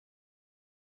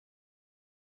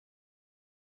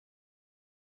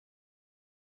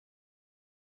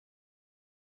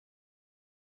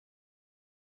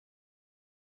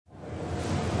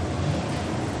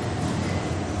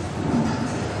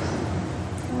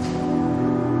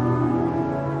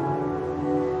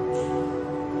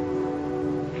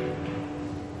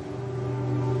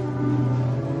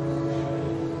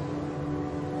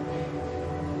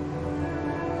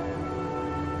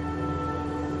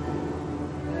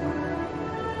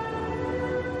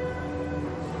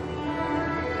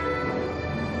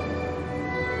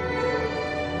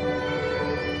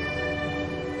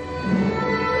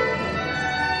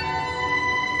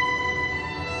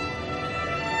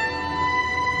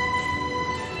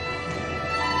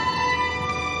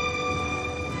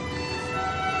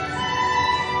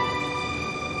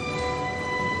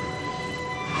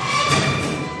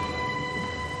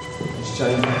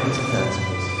Jane, back into hands,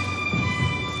 please.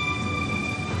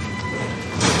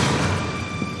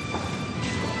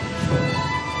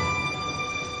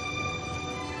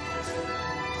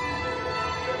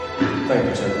 Thank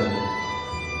you, gentlemen.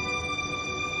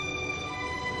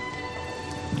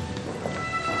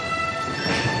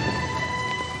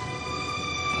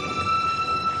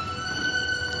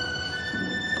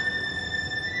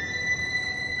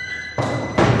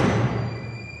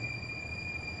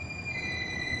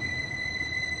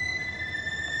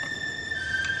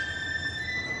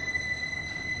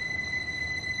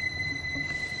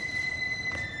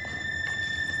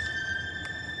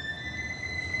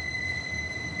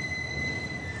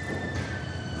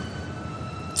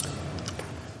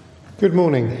 Good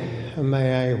morning, and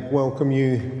may I welcome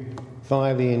you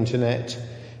via the internet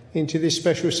into this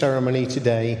special ceremony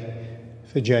today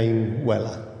for Jane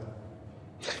Weller.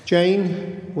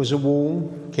 Jane was a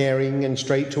warm, caring and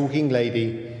straight-talking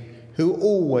lady who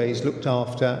always looked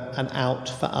after and out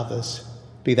for others,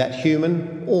 be that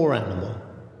human or animal.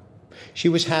 She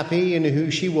was happy in who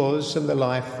she was and the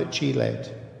life that she led,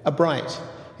 a bright,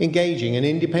 engaging and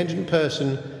independent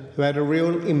person who had a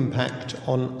real impact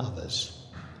on others.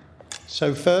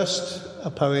 So first,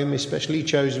 a poem especially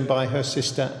chosen by her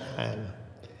sister Anne,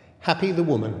 Happy the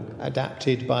Woman,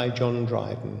 adapted by John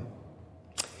Dryden.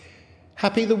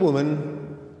 Happy the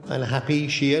woman, and happy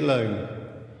she alone,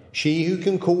 she who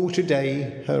can call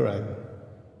today her own.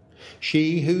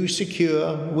 She who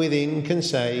secure within can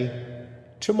say,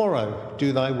 tomorrow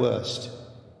do thy worst,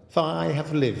 for I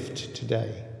have lived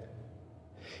today.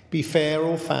 Be fair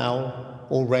or foul,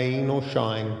 or rain or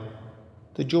shine,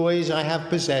 the joys I have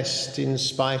possessed in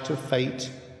spite of fate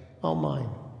are mine.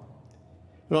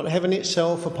 Not heaven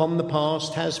itself upon the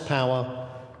past has power,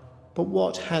 but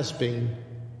what has been,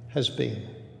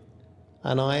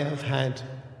 and I have had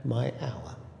my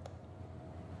hour.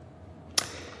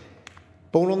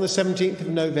 Born on the 17th of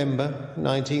November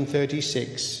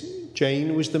 1936,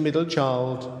 Jane was the middle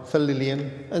child for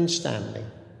Lillian and Stanley.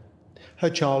 Her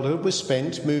childhood was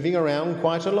spent moving around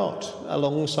quite a lot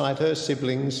alongside her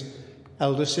siblings,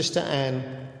 elder sister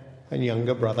Anne and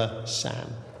younger brother Sam.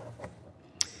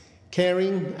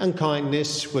 Caring and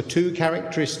kindness were two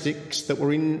characteristics that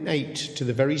were innate to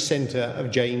the very centre of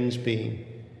Jane's being.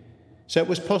 So it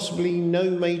was possibly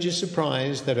no major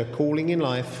surprise that her calling in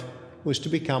life was to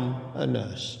become a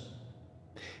nurse.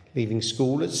 Leaving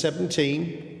school at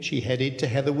 17, she headed to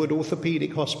Heatherwood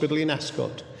Orthopaedic Hospital in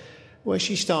Ascot, where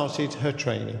she started her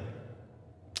training.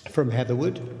 From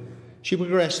Heatherwood, she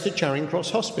progressed to Charing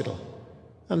Cross Hospital,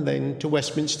 and then to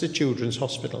Westminster Children's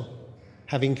Hospital,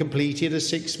 having completed a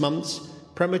 6 months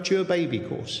premature baby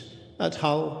course at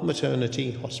Hull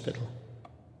Maternity Hospital.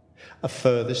 A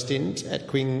further stint at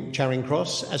Queen Charing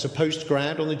Cross as a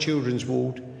postgrad on the children's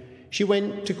ward, she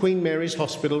went to Queen Mary's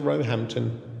Hospital,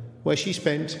 Roehampton, where she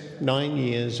spent 9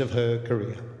 years of her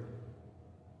career.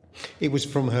 It was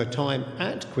from her time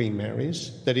at Queen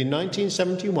Mary's that in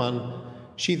 1971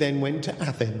 she then went to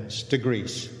Athens, to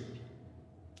Greece,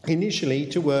 initially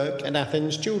to work at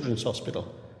Athens Children's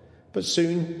Hospital, but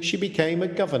soon she became a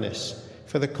governess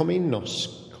for the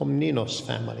Komnenos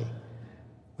family,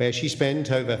 where she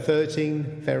spent over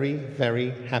 13 very, very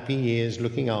happy years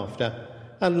looking after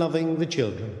and loving the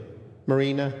children,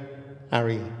 Marina,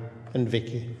 Ari and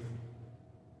Vicky.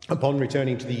 Upon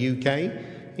returning to the UK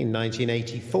in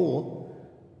 1984,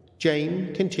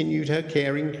 Jane continued her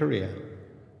caring career,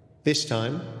 this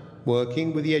time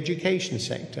working with the education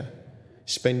sector,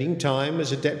 spending time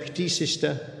as a deputy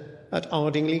sister at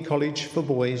Ardingly College for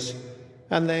Boys,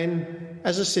 and then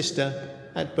as a sister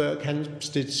at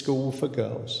Berkhamsted School for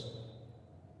Girls.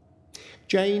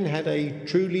 Jane had a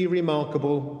truly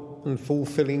remarkable and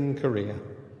fulfilling career,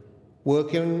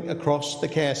 working across the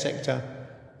care sector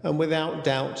and without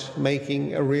doubt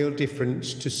making a real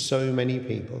difference to so many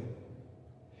people.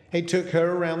 It took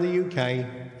her around the UK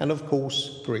and, of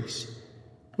course, Greece,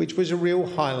 which was a real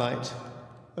highlight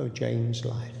of Jane's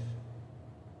life.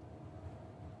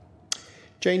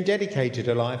 Jane dedicated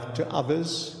her life to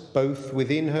others, both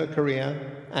within her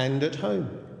career and at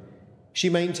home. She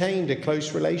maintained a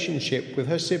close relationship with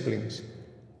her siblings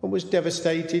and was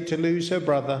devastated to lose her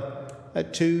brother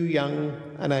at too young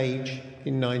an age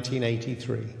in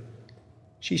 1983.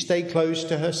 She stayed close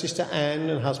to her sister Anne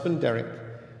and husband Derek,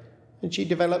 and she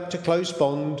developed a close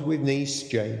bond with niece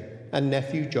Jane and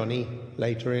nephew Johnny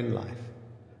later in life,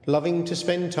 loving to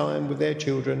spend time with their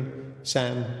children,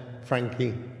 Sam,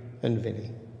 Frankie and Vinny.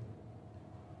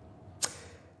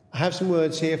 I have some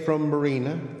words here from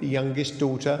Marina, the youngest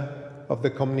daughter of the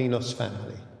Komnenos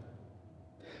family.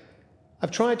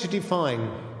 I've tried to define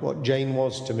what Jane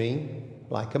was to me,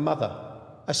 like a mother,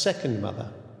 a second mother,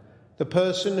 the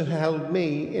person who held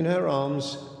me in her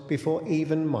arms before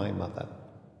even my mother.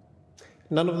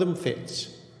 None of them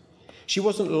fits. She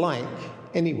wasn't like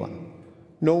anyone,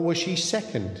 nor was she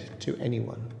second to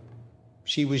anyone.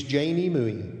 She was Janie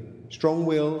Mooey,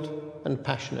 strong-willed and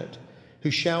passionate,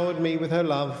 who showered me with her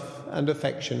love and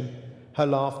affection, her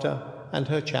laughter and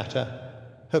her chatter,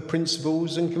 her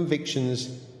principles and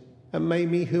convictions, and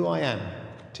made me who I am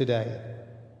today.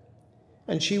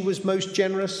 And she was most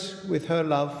generous with her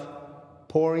love,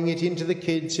 pouring it into the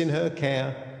kids in her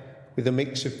care with a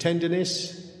mix of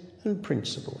tenderness and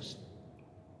principles.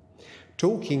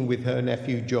 Talking with her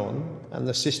nephew John and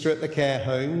the sister at the care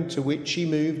home to which she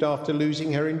moved after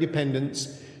losing her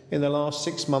independence in the last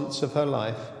 6 months of her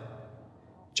life,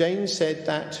 Jane said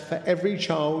that for every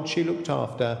child she looked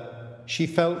after, she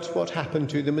felt what happened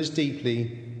to them as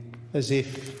deeply as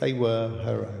if they were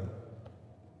her own.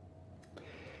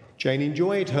 Jane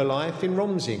enjoyed her life in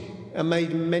Romsey and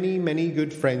made many, many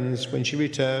good friends when she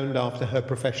returned after her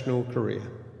professional career.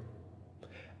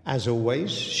 As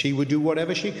always, she would do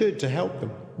whatever she could to help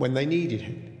them when they needed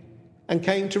it, and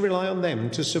came to rely on them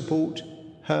to support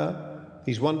her,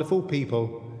 these wonderful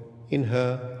people, in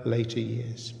her later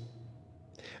years.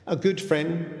 A good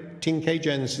friend, Tinke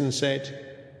Jensen, said,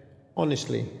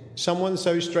 "Honestly, someone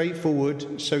so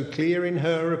straightforward, so clear in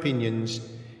her opinions,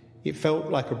 it felt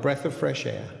like a breath of fresh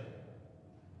air."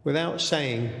 Without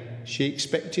saying, she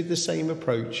expected the same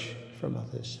approach from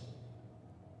others.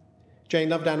 Jane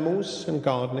loved animals and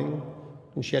gardening,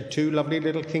 and she had 2 lovely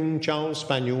little King Charles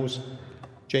Spaniels,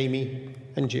 Jamie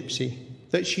and Gypsy,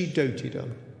 that she doted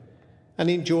on, and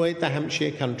enjoyed the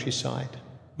Hampshire countryside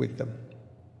with them.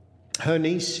 Her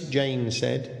niece, Jane,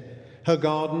 said her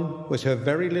garden was her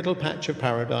very little patch of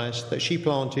paradise that she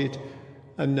planted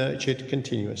and nurtured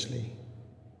continuously.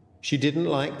 She didn't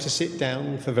like to sit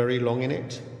down for very long in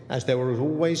it, as there was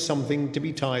always something to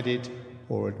be tidied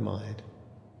or admired.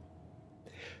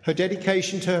 Her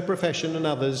dedication to her profession and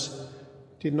others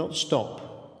did not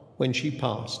stop when she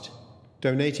passed,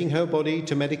 donating her body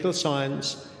to medical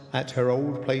science at her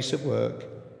old place of work,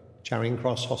 Charing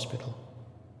Cross Hospital.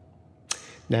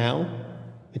 Now,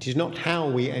 it is not how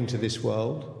we enter this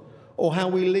world or how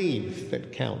we leave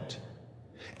that count.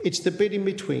 It's the bit in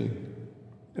between,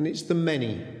 and it's the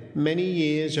many, many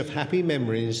years of happy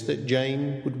memories that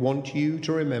Jane would want you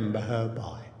to remember her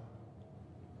by.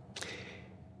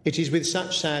 It is with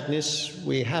such sadness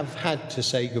we have had to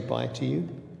say goodbye to you,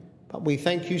 but we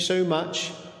thank you so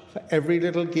much for every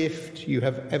little gift you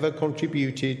have ever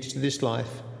contributed to this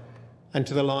life and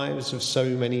to the lives of so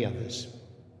many others.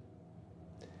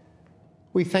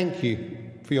 We thank you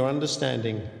for your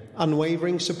understanding,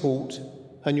 unwavering support,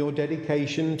 and your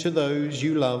dedication to those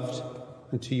you loved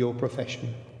and to your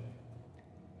profession.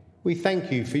 We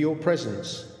thank you for your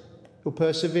presence, your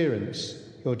perseverance,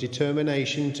 your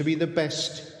determination to be the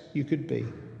best you could be.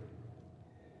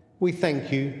 We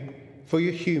thank you for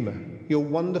your humour, your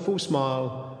wonderful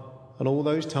smile, and all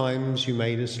those times you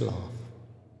made us laugh.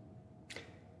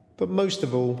 But most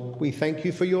of all, we thank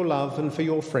you for your love and for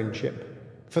your friendship,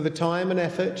 for the time and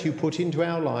effort you put into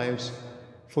our lives,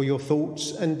 for your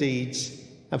thoughts and deeds,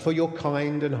 and for your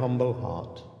kind and humble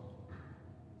heart.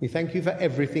 We thank you for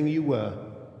everything you were,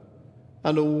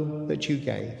 and all that you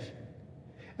gave.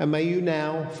 And may you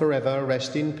now forever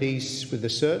rest in peace with the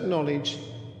certain knowledge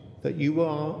that you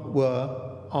are,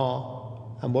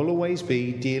 and will always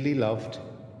be dearly loved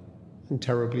and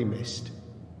terribly missed.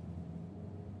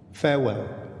 Farewell,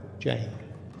 Jane.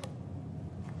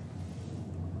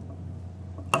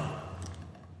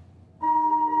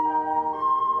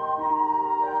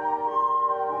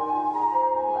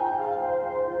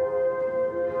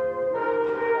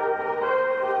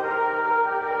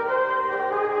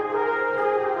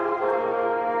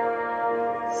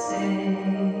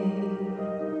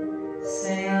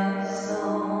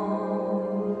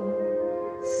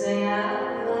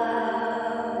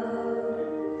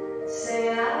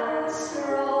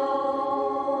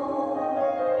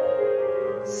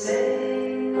 Say